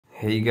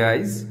Hey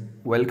guys,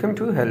 welcome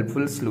to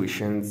Helpful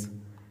Solutions.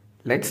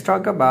 Let's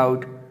talk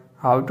about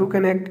how to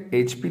connect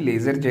HP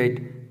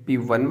LaserJet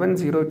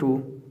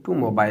P1102 to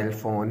mobile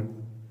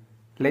phone.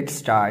 Let's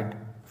start.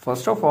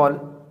 First of all,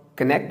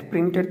 connect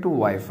printer to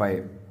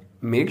Wi-Fi.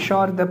 Make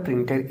sure the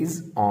printer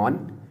is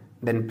on,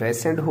 then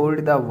press and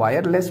hold the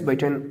wireless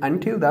button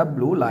until the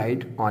blue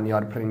light on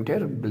your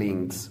printer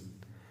blinks.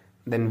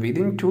 Then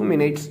within 2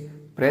 minutes,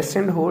 press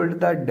and hold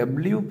the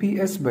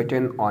WPS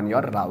button on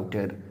your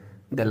router.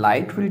 The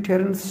light will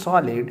turn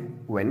solid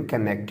when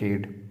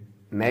connected.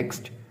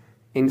 Next,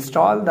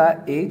 install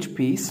the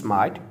HP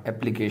Smart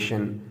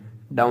application.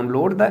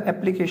 Download the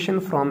application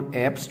from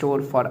App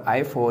Store for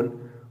iPhone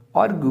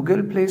or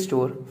Google Play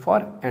Store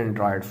for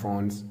Android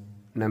phones.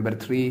 Number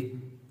 3.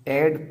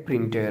 Add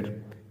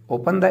printer.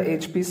 Open the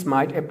HP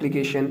Smart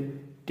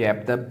application,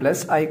 tap the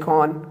plus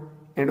icon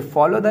and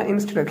follow the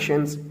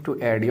instructions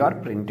to add your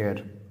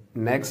printer.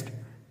 Next,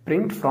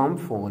 print from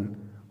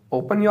phone.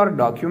 Open your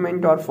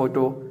document or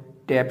photo,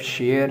 tap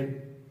Share,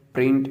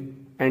 Print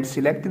and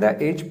select the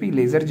HP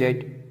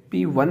LaserJet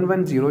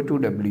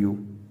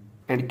P1102W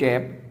and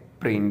tap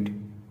Print.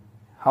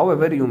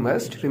 However, you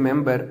must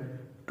remember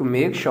to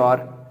make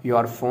sure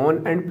your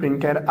phone and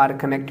printer are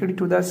connected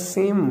to the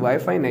same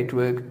Wi-Fi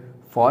network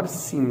for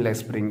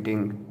seamless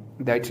printing.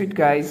 That's it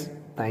guys.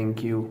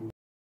 Thank you.